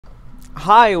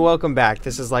Hi, welcome back.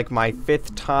 This is like my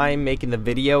 5th time making the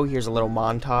video. Here's a little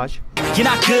montage. You're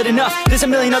not good enough, there's a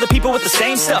million other people with the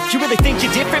same stuff. You really think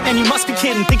you're different? Man, you must be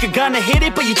kidding. Think you're gonna hit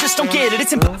it, but you just don't get it.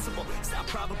 It's impossible.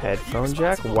 Headphone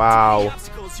jack? Wow.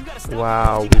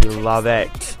 Wow, we love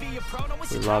it.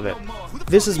 We love it.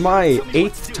 This is my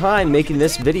 8th time making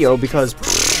this video because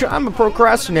I'm a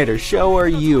procrastinator. So are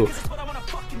you.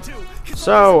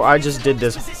 So I just did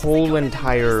this whole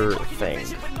entire thing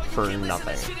for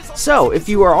nothing. So, if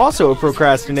you are also a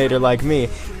procrastinator like me,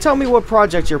 tell me what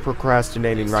project you're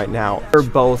procrastinating right now. We're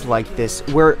both like this.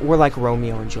 We're like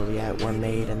Romeo and Juliet. We're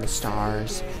made in the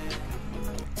stars.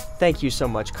 Thank you so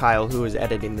much, Kyle, who is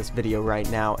editing this video right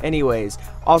now. Anyways,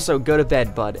 also go to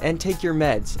bed, bud, and take your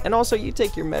meds. And also, you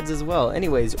take your meds as well.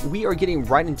 Anyways, we are getting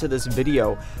right into this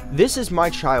video. This is my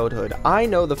childhood. I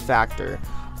know the factor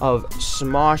of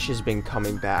Smosh has been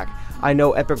coming back. I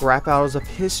know Epic Rap Battles of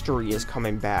History is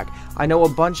coming back. I know a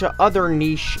bunch of other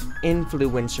niche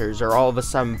influencers are all of a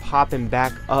sudden popping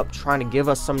back up trying to give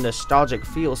us some nostalgic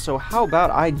feel. So how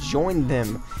about I join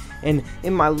them and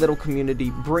in my little community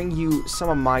bring you some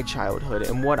of my childhood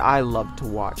and what I love to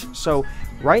watch. So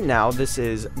right now this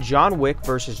is John Wick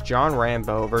versus John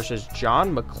Rambo versus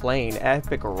John McClane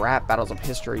Epic Rap Battles of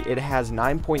History. It has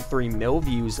 9.3 mil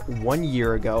views 1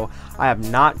 year ago. I have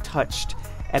not touched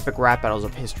Epic Rap Battles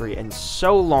of History in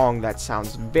so long. That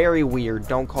sounds very weird.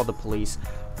 Don't call the police.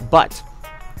 But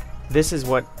this is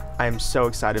what I'm so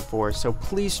excited for. So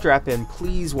please strap in.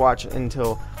 Please watch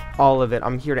until all of it.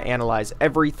 I'm here to analyze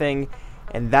everything,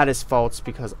 and that is false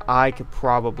because I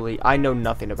know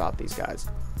nothing about these guys.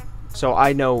 So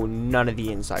I know none of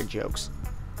the inside jokes.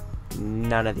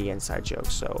 None of the inside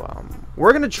jokes. So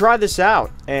we're gonna try this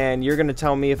out, and you're gonna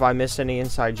tell me if I missed any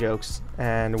inside jokes,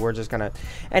 and we're just gonna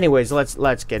anyways,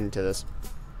 let's get into this.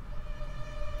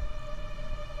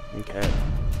 Okay,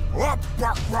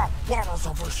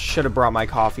 should have brought my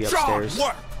coffee upstairs.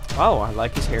 Oh, I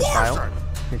like his hairstyle.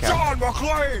 Okay. John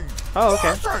McClane. Oh,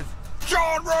 okay.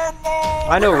 John Rambo.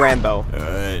 I know Rambo.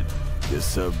 Alright,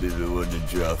 guess I'll be the one to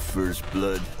draw first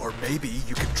blood. Or maybe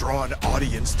you could draw an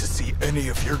audience to see any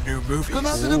of your new movies. Come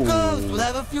out to the coast, we'll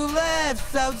have a few laughs,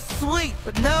 sounds sweet.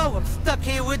 But no, I'm stuck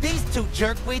here with these two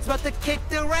jerkweeds, about to kick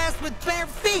their ass with bare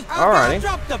feet. Alrighty. I'll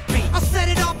drop the beat. I'll set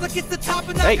it off like it's the top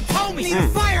of Nakatomi. Need a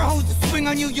fire hose to swing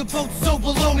on you, you're both so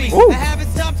below me. Ooh. I haven't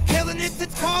stopped killing it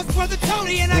since Cause Brother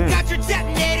Tony, and I got your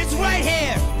detonators right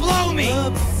here. Blow me.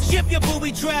 Ship your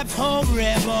booby traps home,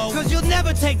 Rambo. Cause you'll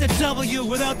never take the W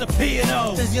without the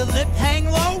P&O. Does your lip hang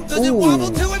low? Does it wobble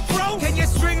to and fro? Can you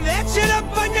string that shit up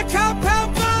on your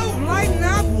compound bow? Lighten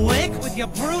up, Wick, with your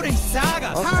brooding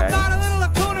saga. Okay. How about a little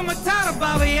Hakuna Matata,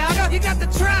 Baba Yaga? You got the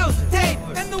trousers,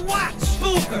 taper, and the watch,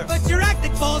 spooker. But your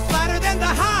acting falls flatter than the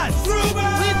Hans, Gruber.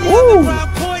 Leave the other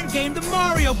round coin game to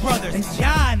Mario Brothers. And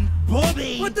John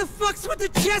Bobby. What the fuck's with the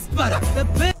chest butter? The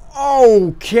bit.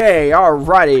 Okay,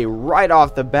 alrighty, right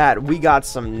off the bat, we got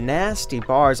some nasty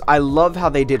bars. I love how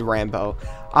they did Rambo.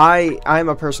 I'm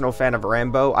a personal fan of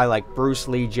Rambo. I like Bruce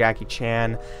Lee, Jackie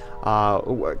Chan,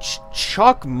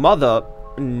 Chuck Mother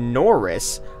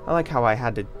Norris. I like how I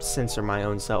had to censor my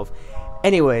own self.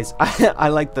 Anyways, I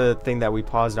like the thing that we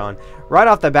paused on. Right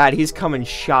off the bat, he's coming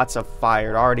shots of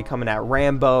fire. Already coming at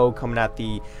Rambo, coming at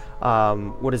the,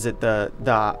 what is it,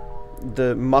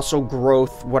 the muscle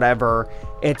growth, whatever.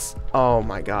 It's, oh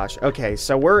my gosh. Okay,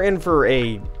 so we're in for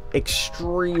a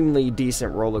extremely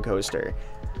decent roller coaster.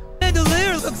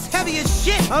 Bandolier looks heavy as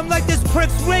shit. I'm like this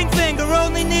prick's ring finger,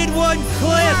 only need one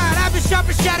clip. I've been sharp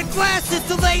as shattered glass since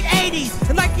the late 80s.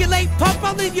 And like your late pump,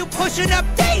 I'll leave you pushing up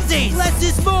daisies. Less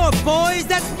is more, boys,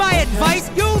 that's my advice.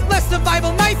 You less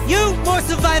survival knife, you more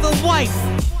survival wife.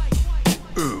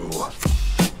 Ooh.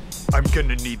 I'm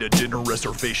gonna need a dinner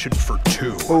reservation for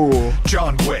 2. Ooh.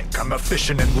 John Wick, I'm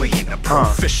efficient and lean, a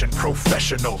proficient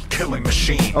professional killing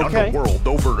machine. Okay. Underworld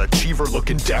overachiever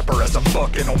looking dapper as a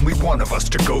buck, and only one of us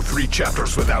to go 3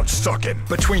 chapters without sucking.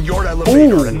 Between your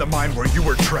elevator and the mine where you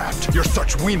were trapped, you're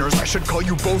such wieners I should call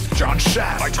you both John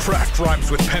Shaft. I craft rhymes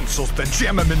with pencils, then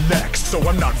jam them in necks, so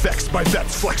I'm not vexed by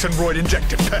vets flexing roid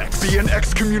injected pecs. Being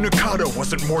excommunicado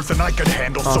wasn't more than I could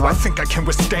handle, so I think I can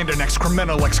withstand an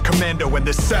excremental ex-commando, and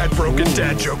this sad broken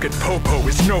dad joke at Popo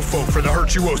is no foe for the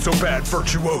virtuoso bad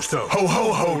virtuoso. Ho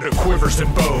ho ho to quivers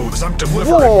and bows. I'm delivering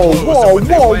blows, and when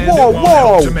they land, it won't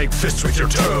help to make fists with your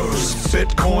toes.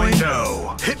 Bitcoin,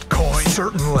 no. Hitcoin,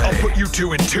 certainly. I'll put you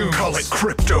 2 in 2. Call it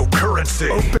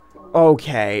cryptocurrency.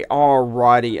 Okay,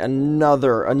 alrighty,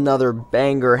 another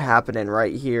banger happening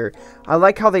right here. I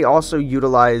like how they also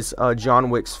utilize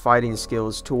John Wick's fighting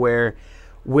skills to where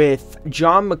With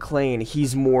John McClane,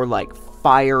 he's more like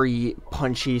fiery,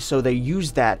 punchy, so they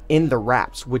use that in the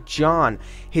raps. With John,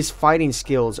 his fighting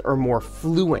skills are more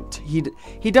fluent. He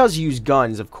does use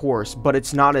guns, of course, but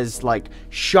it's not as like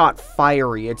shot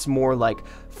fiery. It's more like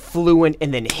fluent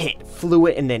and then hit,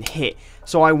 fluent and then hit.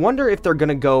 So I wonder if they're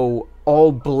gonna go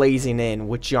all blazing in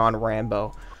with John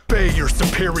Rambo. Obey your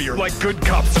superior like good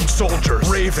cops and soldiers.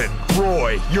 Raven,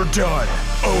 Roy, you're done.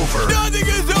 Over. Nothing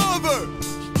is over!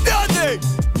 Nothing!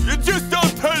 You just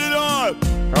don't turn it on!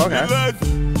 Okay. Unless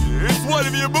it's one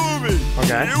of your movies.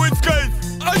 Okay. In which case,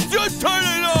 I just turn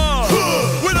it on!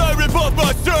 When I rip off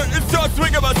my shirt and start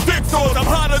swinging my stick swords, I'm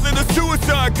hotter than the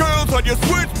suicide girls on your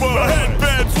switchboard. My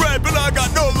headband's red, but I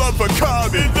got no love for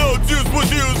comedy. No juice was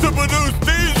used to produce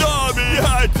these armies. The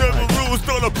high-tempo rules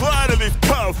don't apply to this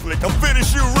conflict. I'll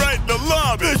finish you right in the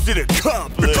lobby. Mission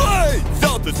accomplished.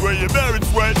 South is where your marriage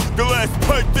went. The last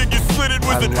pipe thing you slid in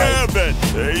was an air vent.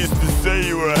 They used to say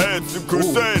you were a handsome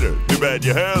crusader. Too bad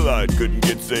your hairline couldn't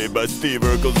get saved by Steve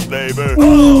Urkel's neighbor.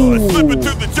 Oh, I slip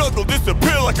into the jungle,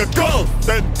 disappear like a ghost.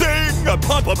 Then ding, I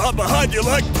pop up out behind you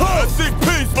like Poe. I seek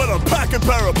peace, but I'm packing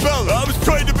parabellum. I was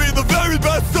trained to be the very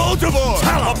best soldier boy.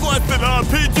 I'm blasting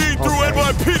RPG through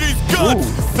NYPD's guts.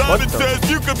 Simon says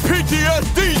you can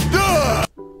PTSD.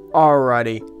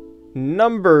 Alrighty.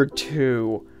 Number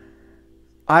 2.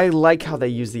 I like how they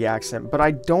use the accent, but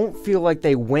I don't feel like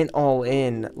they went all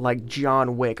in like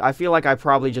John Wick. I feel like I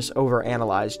probably just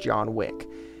overanalyzed John Wick.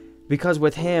 Because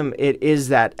with him, it is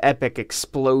that epic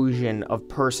explosion of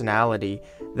personality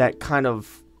that kind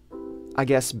of, I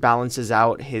guess, balances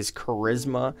out his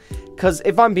charisma. Because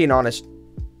if I'm being honest,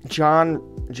 John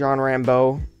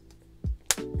Rambo,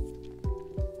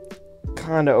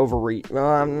 kind of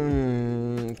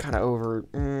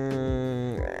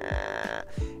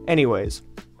anyways,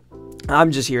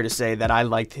 I'm just here to say that I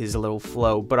liked his little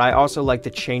flow, but I also like the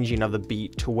changing of the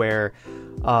beat to where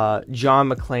John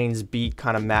McClane's beat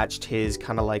kind of matched his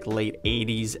kind of like late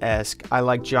 80s-esque. I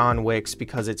like John Wick's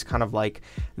because it's kind of like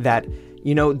that,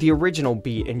 you know, the original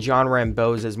beat, and John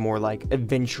Rambo's is more like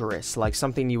adventurous, like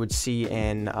something you would see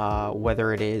in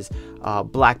whether it is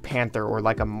Black Panther or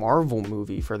like a Marvel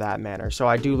movie for that matter. So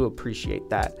I do appreciate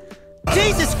that.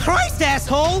 Jesus Christ,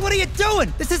 asshole! What are you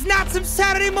doing? This is not some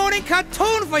Saturday morning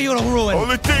cartoon for you to ruin!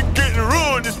 Only thing getting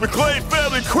ruined is McClane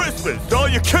family Christmas. All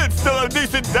your kids still have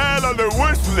decent dad on their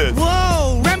wish list.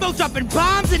 Whoa! Rambo dropping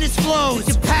bombs in his flows!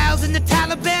 Did your pals in the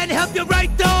Taliban help you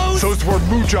write those? Those were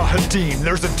Mujahideen.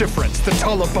 There's a difference. The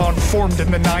Taliban formed in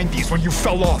the 90s when you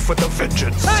fell off with a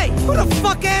vengeance. Hey! Who the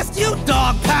fuck asked you,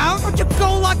 dog pound? Why don't you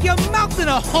go lock your mouth in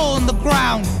a hole in the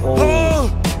ground? Oh!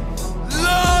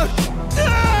 Look!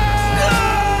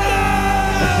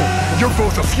 You're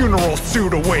both a funeral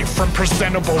suit away from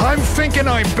presentable. I'm thinking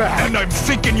I'm bad, and I'm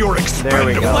thinking you're expendable.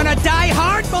 There we go. Wanna die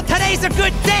hard? Well, today's a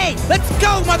good day. Let's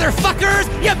go, motherfuckers!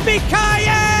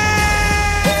 Yippee-ki-yay!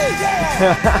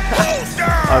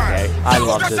 Okay, I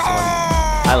love this one.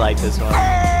 I like this one.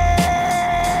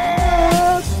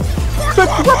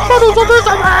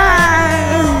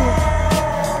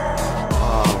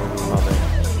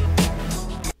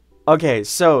 Okay,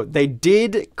 so they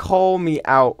did call me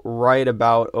out right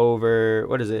about over,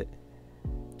 what is it?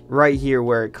 Right here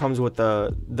where it comes with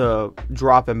the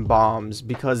dropping bombs,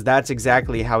 because that's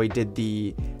exactly how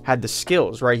he had the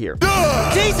skills right here.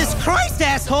 Jesus Christ,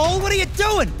 asshole! What are you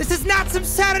doing? This is not some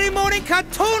Saturday morning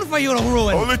cartoon for you to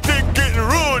ruin! Only thing getting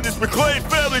ruined is McClane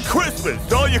family Christmas.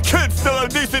 All your kids still have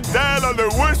decent dad on their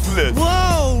wish list.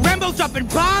 Whoa! Rambo dropping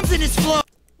bombs in his flow!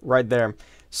 Right there.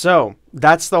 So,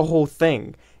 that's the whole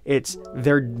thing.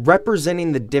 They're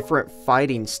representing the different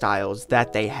fighting styles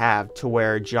that they have, to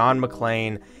where John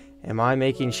McClane, am I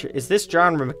making sure, is this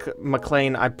John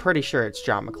McClane? I'm pretty sure it's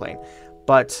John McClane,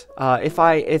 but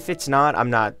if it's not,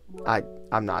 I'm not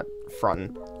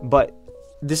fronting, but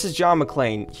this is John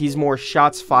McClane. He's more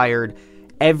shots fired.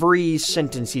 Every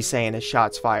sentence he's saying is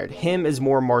shots fired. Him is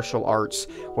more martial arts,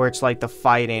 where it's like the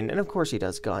fighting, and of course he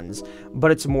does guns, but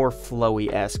it's more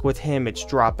flowy-esque. With him, it's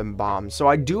dropping bombs. So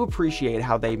I do appreciate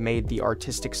how they made the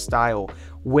artistic style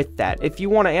with that. If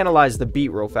you want to analyze the beat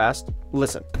real fast,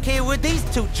 listen. Okay, with these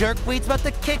two jerkweeds about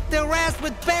to kick their ass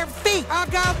with bare feet, I'll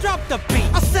drop the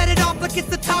beat. I'll set it off like it's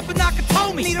the top of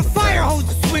Nakatomi. Need a fire hose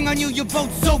to swing on you, you're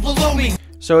both so below me.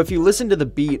 So if you listen to the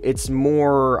beat, it's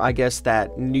more, I guess,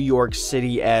 that New York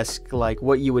City-esque, like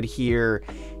what you would hear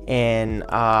in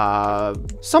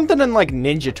something in like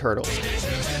Ninja Turtles.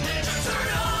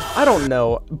 I don't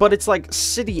know, but it's like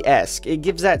city-esque. It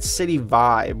gives that city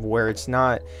vibe where it's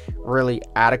not really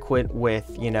adequate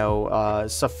with, you know,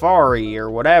 Safari or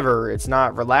whatever. It's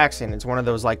not relaxing. It's one of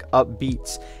those like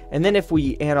upbeats. And then if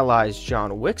we analyze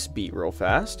John Wick's beat real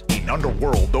fast.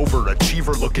 Underworld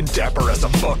overachiever looking dapper as a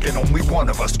buck, and only one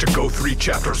of us to go 3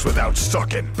 chapters without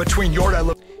sucking. Between your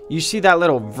you see that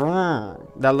little vroom,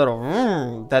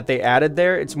 that they added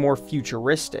there? It's more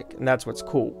futuristic, and that's what's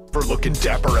cool. For looking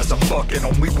dapper as a buck, and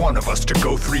only one of us to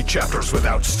go 3 chapters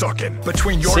without sucking.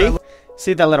 Between your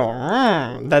See that little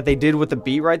that they did with the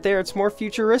beat right there? It's more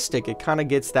futuristic. It kind of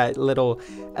gets that little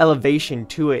elevation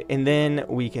to it, and then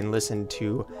we can listen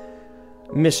to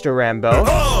Mr. Rambo.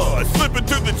 Oh, I slip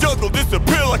into the jungle,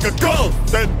 disappear like a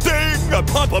ghost. Then ding, I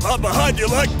pop up behind you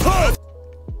like puss.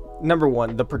 Number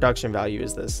one, the production value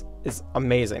is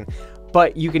amazing,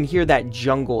 but you can hear that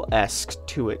jungle-esque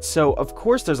to it. So of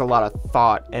course there's a lot of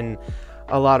thought and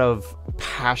a lot of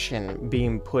passion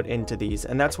being put into these,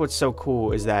 and that's what's so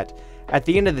cool, is that at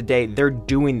the end of the day, they're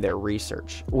doing their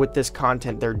research with this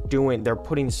content. They're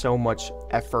putting so much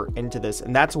effort into this,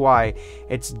 and that's why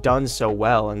it's done so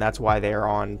well, and that's why they're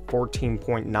on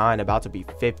 14.9, about to be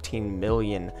 15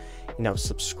 million, you know,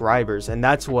 subscribers. And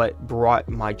that's what brought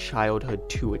my childhood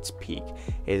to its peak,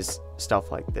 is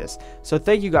stuff like this. So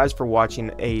thank you guys for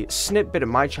watching a snippet of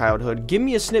my childhood. Give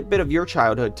me a snippet of your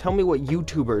childhood. Tell me what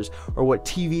YouTubers or what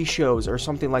TV shows or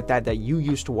something like that that you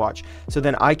used to watch, so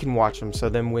then I can watch them, so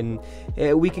then when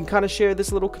we can kind of share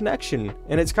this little connection,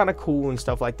 and it's kind of cool and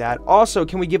stuff like that. Also,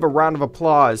 can we give a round of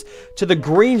applause to the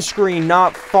green screen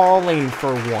not falling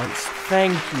for once?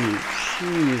 Thank you.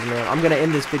 Jeez, man. I'm gonna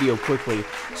end this video quickly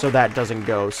so that doesn't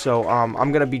go. So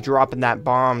I'm gonna be dropping that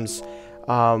bombs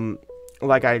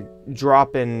like I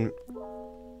drop in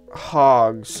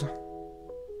hogs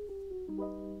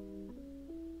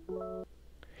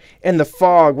in the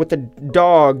fog with the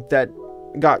dog that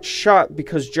got shot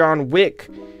because John Wick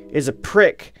is a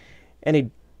prick,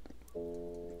 and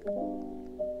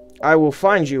I will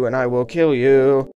find you and I will kill you.